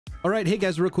All right, hey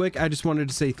guys, real quick, I just wanted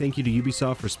to say thank you to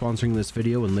Ubisoft for sponsoring this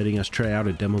video and letting us try out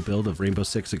a demo build of Rainbow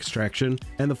Six Extraction.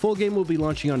 And the full game will be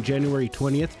launching on January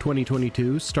 20th,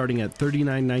 2022, starting at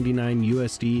 $39.99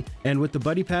 USD. And with the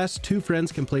Buddy Pass, 2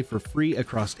 friends can play for free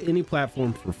across any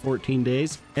platform for 14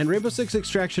 days. And Rainbow Six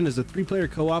Extraction is a 3-player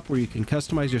co-op where you can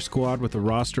customize your squad with a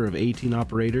roster of 18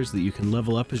 operators that you can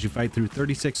level up as you fight through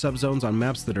 36 subzones on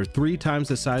maps that are 3 times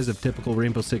the size of typical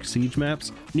Rainbow Six Siege maps.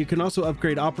 And you can also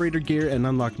upgrade operator gear and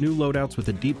unlock new loadouts with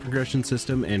a deep progression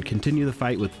system and continue the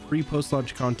fight with free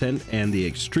post-launch content and the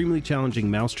extremely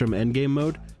challenging Maelstrom endgame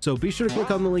mode. So be sure to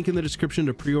click on the link in the description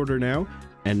to pre-order now.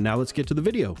 And now let's get to the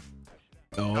video.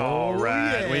 All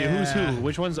right. Yeah. Wait, who's who?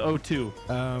 Which one's O2?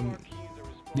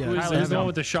 Yeah, Who's the one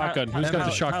with the shotgun? Who's got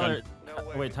the shotgun?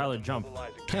 Wait, Tyler, jump.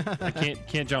 I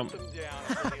can't jump.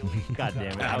 God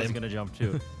damn it! I was gonna jump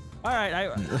too. All right,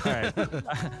 all right.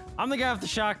 I'm the guy with the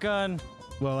shotgun.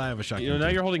 Well, I have a shotgun. You know, now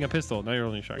you're holding a pistol. Now you're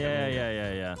holding a shotgun.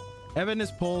 Yeah. Evan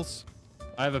is Pulse.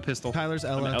 I have a pistol. Tyler's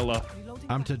Ella.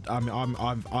 I'm Ella.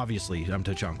 I'm obviously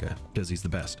Tachanka because he's the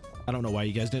best. I don't know why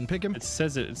you guys didn't pick him. It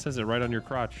says it right on your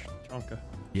crotch, Chonka.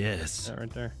 Yes. That right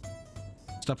there.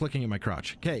 Stop looking at my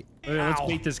crotch. Okay. Let's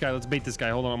bait this guy. Let's bait this guy.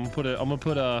 Hold on. I'm gonna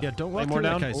put a. Yeah, don't walk more through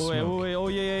that down. guy's smoke. Oh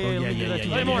yeah. Let me do that too.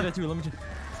 Let me do that too. Let me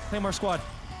play more squad.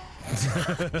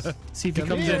 See if he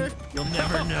comes here. in. You'll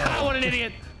never know. Oh, what an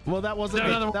idiot! Well, that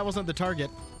wasn't the target.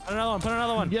 Put another one. Put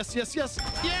another one. Yes.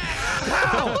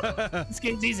 Ow! This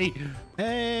game's easy.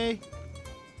 Hey.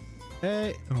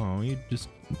 Oh, you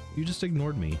just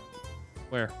ignored me.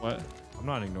 Where? What? I'm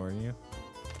not ignoring you.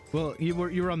 Well, you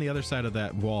were on the other side of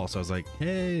that wall, so I was like,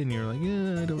 hey, and you're like,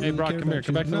 yeah, I don't. Hey, really Brock, care come here. about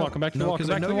Come you. back to the wall. Come back to the wall. Come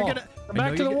back to the wall. Come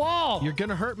back to the wall. You're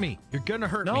gonna hurt me. You're gonna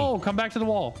hurt me. No, come back to the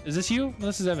wall. Is this you? No,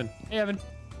 this is Evan. Hey, Evan.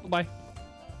 Bye.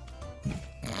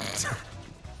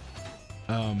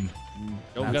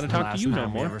 Don't gotta talk to you no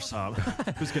more. Who's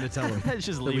gonna tell him?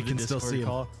 Just that leave we the can still Discord see him.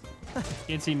 call.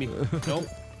 Can't see me. Nope.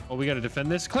 Oh, we gotta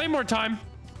defend this. Claymore time.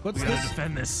 What's We gotta this?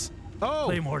 defend this. Oh,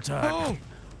 Play more time. Oh,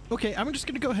 okay. I'm just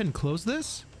gonna go ahead and close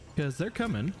this because they're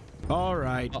coming. All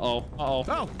right. Uh-oh. Uh-oh.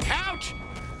 Oh, ouch!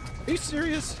 Are you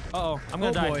serious? I'm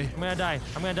gonna die. Boy. I'm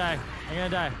gonna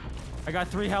die. I got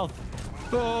 3 health.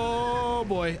 Oh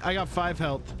boy, I got 5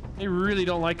 health. They really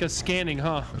don't like us scanning,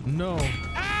 huh? No.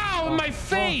 Ow! In my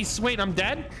face! Wait, I'm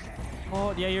dead?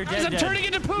 Oh yeah, you're Guys, dead. I'm turning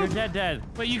into poop! You're dead.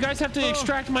 Wait, you guys have to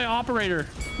extract my operator.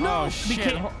 No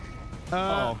shit.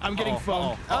 I'm getting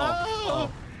foam.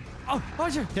 Oh,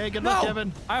 Roger. Okay, good luck,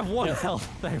 Kevin. I have 1 health.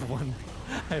 I have one.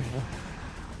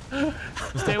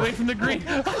 Stay away from the green.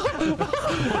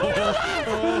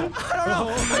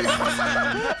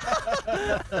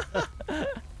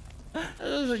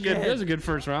 That was a good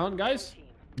first round, guys.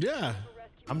 Yeah.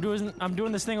 I'm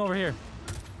doing this thing over here.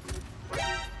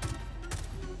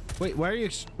 Wait,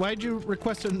 why'd you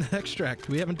request an extract?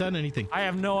 We haven't done anything. I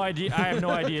have no idea,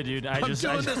 dude. I'm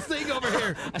doing this thing over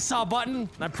here. I saw a button and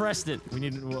I pressed it. We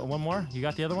need one more. You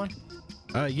got the other one?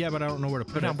 Yeah, but I don't know where to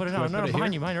put it. Put it down. No,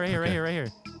 behind you. Behind you. Right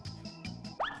here.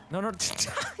 No.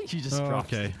 You just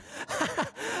dropped. Okay.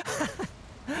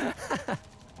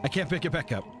 I can't pick it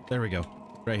back up. There we go.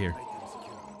 Right here.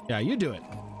 Yeah, you do it.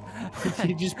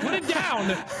 You just put it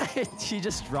down. She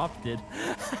just dropped it.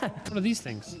 What are these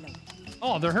things?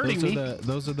 Oh, they're hurting me.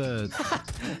 Those are the.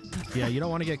 Yeah, you don't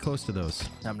want to get close to those.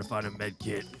 Time to find a med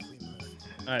kit.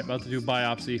 All right, about to do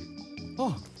biopsy.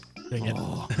 Oh, dang it!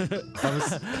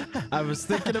 I was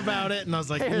thinking about it, and I was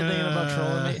like, you're thinking about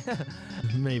trolling me.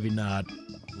 Maybe not.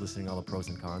 Listening to all the pros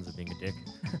and cons of being a dick.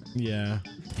 Yeah,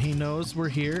 he knows we're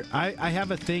here. I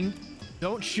have a thing.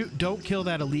 Don't kill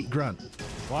that elite grunt.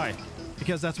 Why?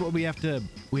 Because that's what we have to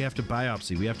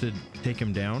biopsy. We have to take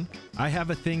him down. I have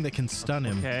a thing that can stun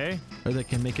him. Okay. Or that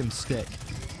can make him stick.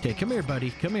 Okay, come here, buddy.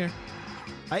 Come here.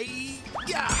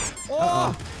 Yeah.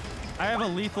 Oh! I have a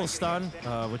lethal stun,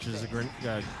 which is a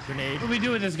grenade. What do we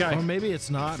do with this guy? Or maybe it's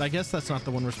not. I guess that's not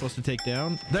the one we're supposed to take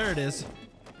down. There it is.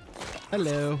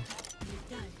 Hello.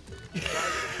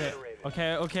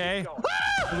 Okay.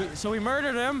 So we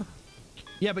murdered him.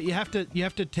 Yeah, but you have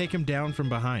to take him down from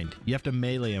behind. You have to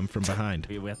melee him from behind.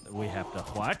 We have to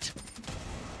what?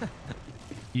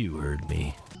 You heard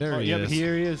me. There he is.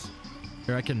 Here he is.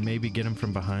 Here, I can maybe get him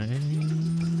from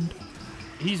behind.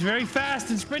 He's very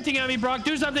fast and sprinting at me, Brock.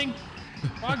 Do something.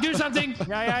 Brock, do something.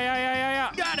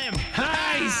 Yeah. Got him.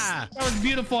 Nice. That was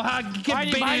beautiful. How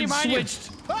get bait and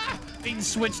switched. Bait and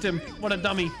switched him. What a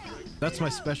dummy. That's my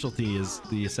specialty, is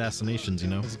the assassinations, you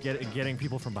know? Is getting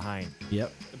people from behind.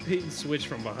 Yep. The bait and switch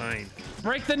from behind.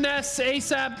 Break the nests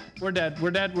ASAP. We're dead.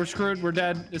 We're screwed. We're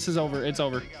dead. This is over. It's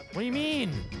over. What do you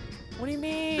mean? What do you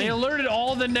mean? They alerted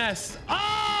all the nests.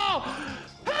 Oh!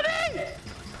 Penny!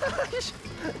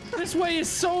 This way is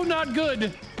so not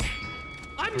good.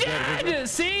 I'm dead.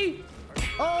 See?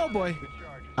 Oh boy.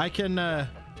 I can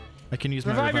use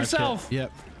my Revive revive yourself. kit.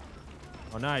 Yep.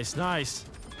 Oh, nice, nice.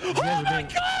 Oh my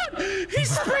God! He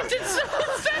sprinted so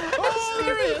fast. Oh,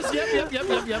 there he is. Yep.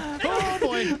 Oh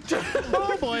boy.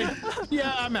 Oh boy.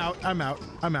 Yeah, I'm out.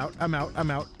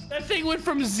 That thing went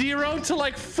from 0 to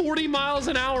like 40 miles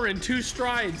an hour in 2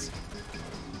 strides.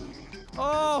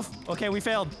 Oh, okay, we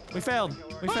failed. We failed.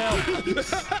 We failed.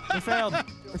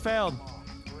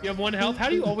 You have 1 health? How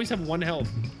do you always have 1 health?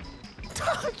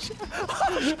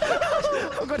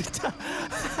 I'm gonna die.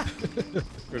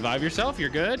 Revive yourself. You're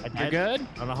good. You're good.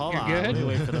 Oh, no, hold You're on. good. Let me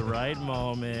wait for the right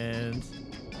moment.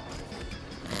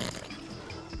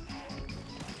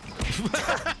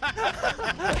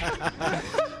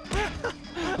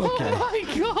 Okay. Oh my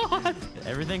God.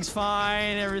 Everything's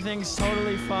fine. Everything's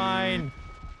totally fine.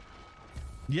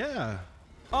 Yeah.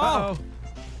 Oh,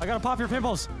 I gotta pop your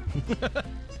pimples.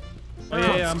 Oh,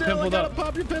 yeah, I'm Still, I pimpled gotta up.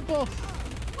 pop your pimple.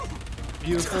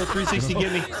 Beautiful 360.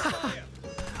 Get me.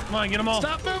 Come on, get them all.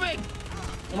 Stop moving.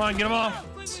 Come on, get them all.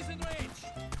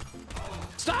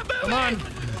 Stop moving. Come on.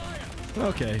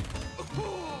 Okay.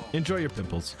 Enjoy your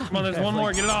pimples. Come on, there's one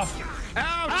more. Get it off.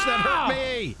 Ouch, that hurt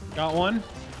me. Got one.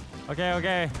 Okay. I'm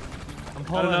Got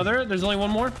pulling. another. There's only one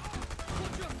more.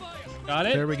 Got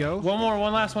it. There we go. One more.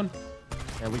 One last one.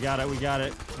 Yeah, we got it.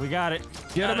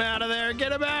 Get him out of there.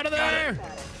 Get him out of there.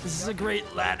 This is a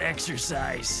great lat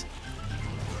exercise.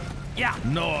 Yeah,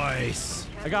 Nice.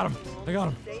 I got him.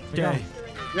 Okay. You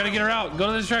gotta get her out. Go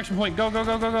to the distraction point. Go.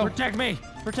 Protect me.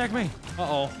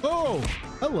 Uh-oh. Oh,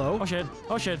 hello. Oh shit.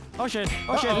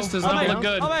 This does not look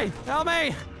good. Help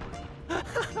me.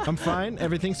 I'm fine.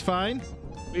 Everything's fine.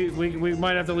 We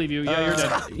might have to leave you. Yeah, you're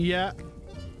dead. Yeah.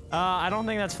 I don't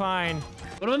think that's fine.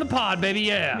 Put him in the pod, baby.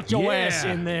 Yeah. Get your Yeah. ass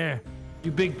in there. You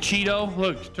big Cheeto.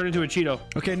 Look, turn into a Cheeto.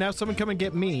 Okay, now someone come and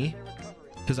get me.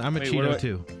 Because I'm a Wait, what do Cheeto I-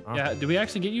 too. Yeah. Do we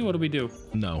actually get you? What do we do?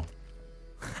 No.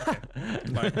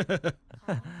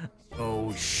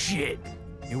 Oh shit.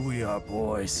 Here we are,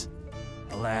 boys.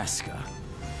 Alaska.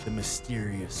 The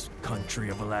mysterious country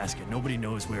of Alaska. Nobody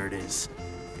knows where it is.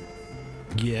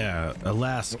 Yeah,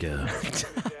 Alaska.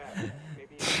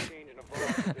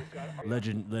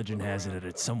 Legend has it that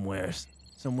it's somewhere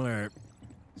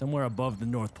above the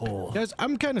North Pole. Guys,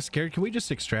 I'm kind of scared. Can we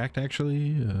just extract,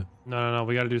 actually? No.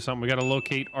 We gotta do something. We gotta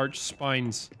locate arch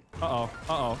spines.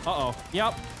 Uh-oh.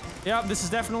 Yep, this is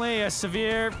definitely a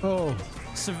severe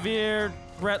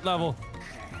threat level.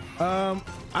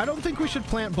 I don't think we should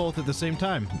plant both at the same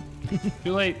time.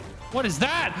 Too late. What is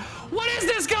that? What is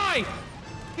this guy?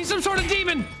 He's some sort of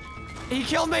demon. He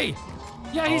killed me!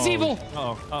 Yeah, he's evil.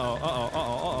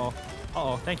 Uh-oh.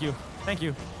 Thank you.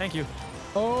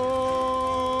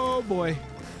 Oh, boy.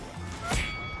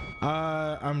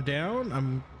 I'm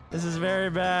down. This is very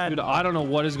bad. Dude, I don't know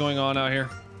what is going on out here.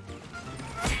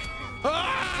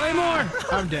 Claymore!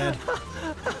 I'm dead.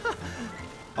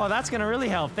 Oh, that's gonna really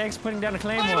help. Thanks for putting down a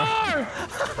claymore. Claymore!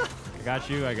 I got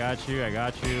you.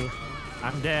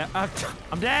 I'm dead.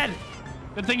 I'm dead!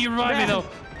 Good thing you revived me, though.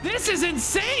 This is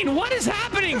insane! What is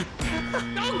happening?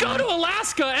 Don't go to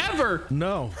Alaska, ever!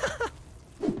 No.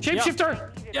 Shapeshifter!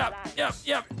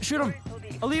 Yep. Shoot him.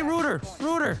 Elite Rooter.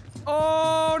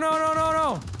 Oh,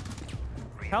 no.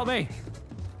 Help me.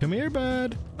 Come here,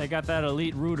 bud. I got that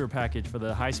Elite Rooter package for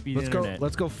the high-speed internet.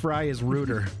 Let's go fry his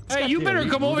rooter. Hey, you better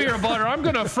come over here, bud, or I'm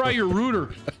gonna fry your rooter.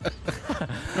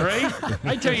 All right?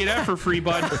 I tell you that for free,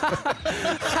 bud.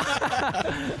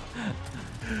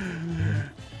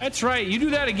 That's right. You do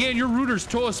that again, your rooter's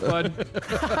toast, bud.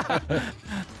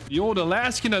 The old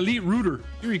Alaskan elite rooter.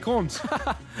 Here he comes.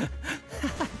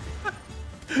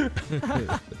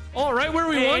 All right, where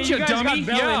we want you, guys dummy.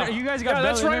 got Yeah, you guys got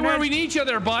that's Bell right where Internet? we need each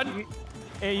other, bud.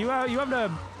 Hey, you got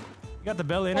the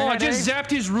Bell Oh, Internet? I just zapped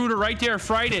his rooter right there,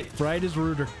 fried it. Fried his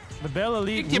rooter. The Bell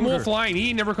Elite Kicked him Rooter. offline. He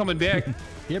ain't never coming back.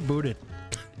 Get booted.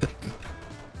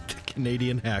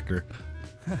 Canadian hacker.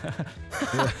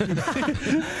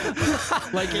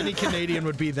 Like any Canadian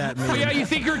would be that mean. Oh, yeah, you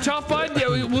think you're tough, bud?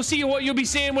 Yeah, we'll see what you'll be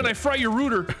saying when I fry your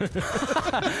rooter.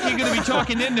 You're gonna be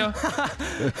talking then, now.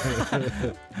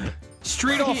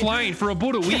 Straight offline for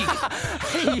about a week.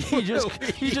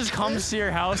 he just comes to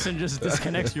your house and just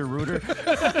disconnects your router.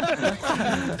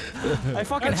 I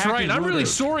fucking That's hacked right. your I'm really router.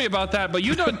 sorry about that, but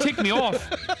you done ticked me off.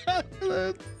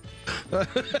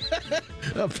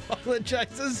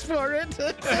 Apologizes for it.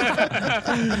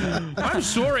 I'm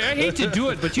sorry. I hate to do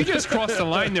it, but you just crossed the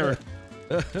line there.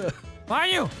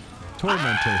 Behind you!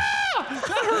 Tormentor.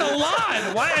 That hurt a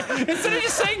lot. Why? Instead of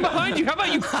just saying behind you, how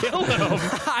about you kill him?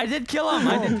 I did kill him.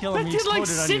 That He did like exploded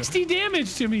on you. 60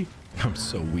 damage to me. I'm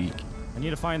so weak. I need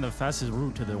to find the fastest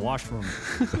route to the washroom.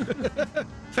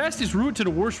 Fastest route to the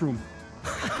washroom.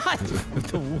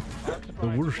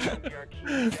 The worst.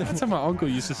 That's how my uncle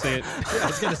used to say it. I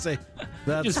was gonna say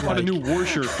that's Just bought a new war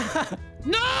shirt.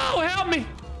 No, help me!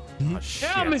 Oh,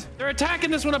 Help me! They're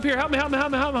attacking this one up here. Help me! Help me!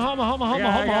 Help me! Help me! Help me! Help me! Help me!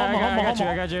 Help me! Help me! Help me! I Help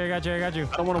me! got you. I got you.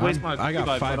 I don't want to waste my. I got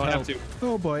revive, but 5 I don't have health. to.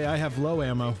 Oh boy, I have low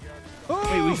ammo. Oh!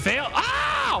 Wait, we failed.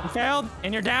 Ow! Failed,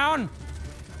 and you're down.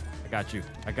 I got you.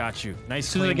 I got you. Nice. As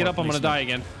soon as I get up, I'm gonna Claymore die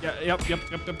again. Yeah, yep.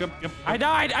 I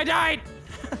died.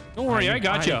 Don't worry, I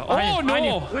got you. Behind Oh you.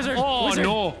 no! Wizard, Oh wizard.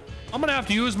 no! I'm gonna have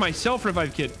to use my self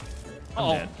revive kit.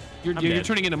 Oh, dead. you're I'm you're dead.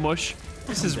 turning into mush.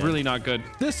 This is dead. really not good.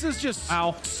 This is just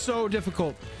Ow. so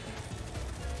difficult.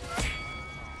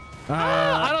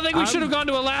 I don't think we I'm- should have gone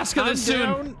to Alaska I'm this soon.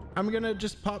 down. I'm gonna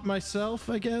just pop myself,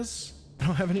 I guess. I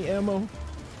don't have any ammo.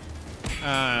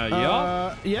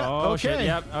 Yup. Yeah. Oh, okay. shit,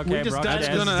 yep, okay, We just bro. died.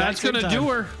 That's gonna do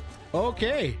her.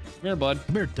 Okay. Come here, bud.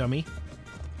 Come here, dummy.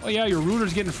 Oh yeah, your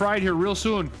router's getting fried here real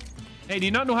soon. Hey, do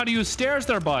you not know how to use stairs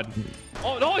there, bud?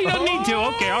 Oh, no, you don't need to.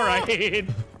 Okay, all right.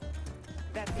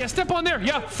 Yeah, step on there.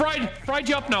 Yeah, fried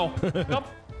you up now. Yup,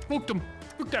 spooked him.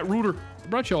 Spooked that router. I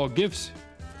brought you all gifts.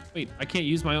 Wait, I can't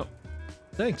use my own.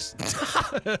 Thanks.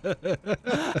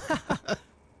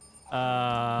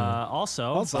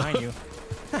 Also, behind you.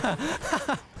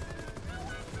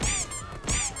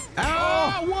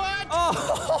 Ah, what?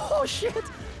 Oh shit!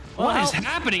 What is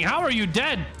happening? How are you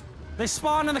dead? They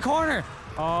spawn in the corner.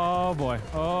 Oh boy.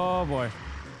 Oh boy.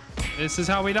 This is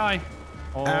how we die.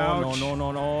 Oh Ouch.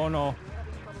 no.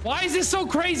 Why is this so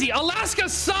crazy? Alaska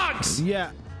sucks.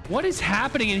 Yeah. What is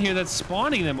happening in here that's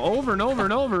spawning them over and over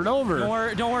and over and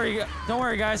over? Don't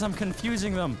worry, guys. I'm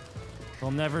confusing them. They'll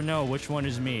never know which one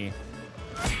is me.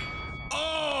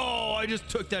 Oh, I just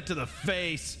took that to the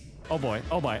face. Oh boy.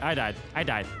 I died.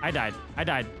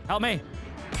 Help me.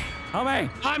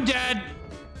 I'm dead.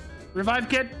 Revive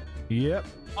kit. Yep.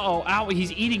 Oh, ow,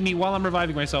 he's eating me while I'm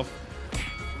reviving myself.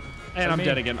 And Help I'm me.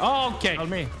 dead again. Oh, okay.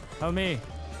 Help me.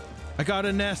 I got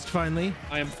a nest finally.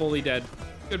 I am fully dead.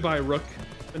 Goodbye, Rook.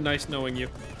 Been nice knowing you.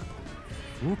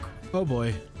 Oh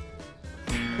boy.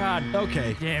 God.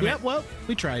 Okay. Damn Yep. it. Well,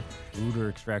 we tried. Router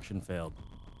extraction failed.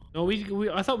 No,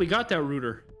 I thought we got that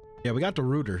router. Yeah, we got the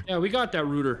router. Yeah, we got that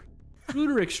router.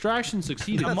 Router extraction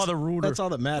succeeded. Mother router. That's all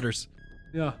that matters.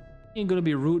 Yeah. Ain't gonna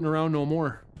be rooting around no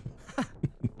more.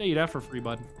 Tell you that for free,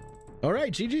 bud. All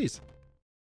right, GG's.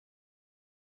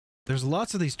 There's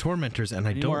lots of these tormentors, and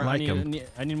I don't like them.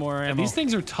 I need more Yeah, ammo. these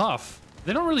things are tough.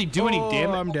 They don't really do any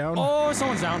damage. I'm down. Oh,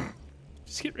 someone's down.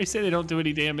 Just get ready to say they don't do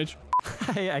any damage.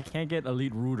 I can't get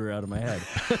elite router out of my head.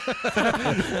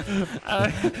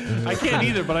 I can't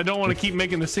either, but I don't want to keep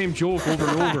making the same joke over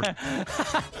and over.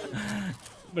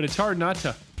 But it's hard not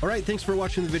to. All right, thanks for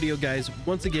watching the video, guys.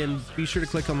 Once again, be sure to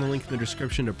click on the link in the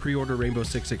description to pre-order Rainbow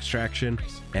Six Extraction.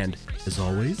 And as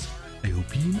always, I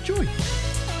hope you enjoy.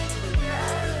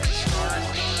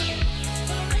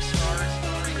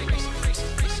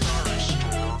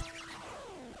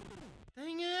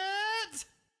 Dang it!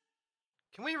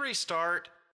 Can we restart?